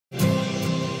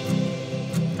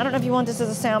I don't know if you want this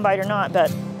as a soundbite or not,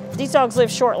 but these dogs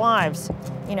live short lives.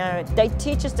 You know, they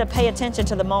teach us to pay attention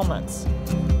to the moments.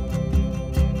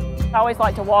 I always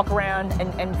like to walk around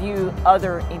and view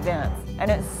other events. And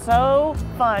it's so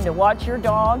fun to watch your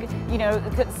dog. You know,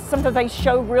 sometimes they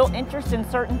show real interest in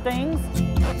certain things.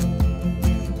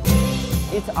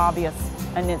 It's obvious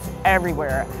and it's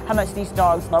everywhere how much these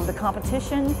dogs love the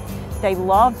competition. They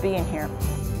love being here.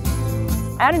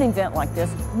 At an event like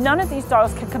this, none of these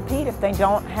dogs can compete if they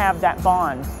don't have that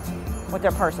bond with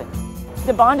their person.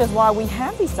 The bond is why we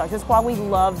have these dogs. It's why we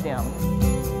love them.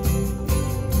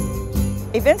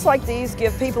 Events like these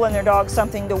give people and their dogs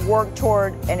something to work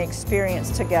toward and experience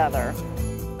together.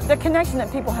 The connection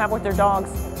that people have with their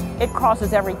dogs, it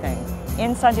crosses everything.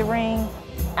 Inside the ring,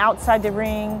 outside the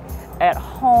ring, at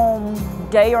home,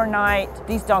 day or night,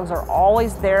 these dogs are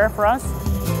always there for us.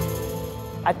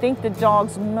 I think the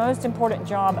dog's most important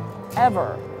job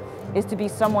ever is to be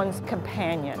someone's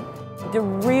companion. The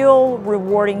real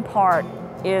rewarding part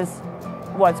is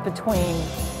what's between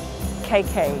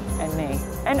KK and me.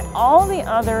 And all the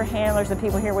other handlers and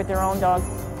people here with their own dogs,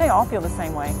 they all feel the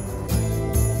same way.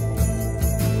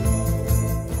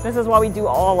 This is why we do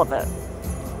all of it.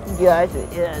 Yes,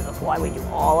 it is. That's why we do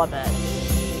all of it.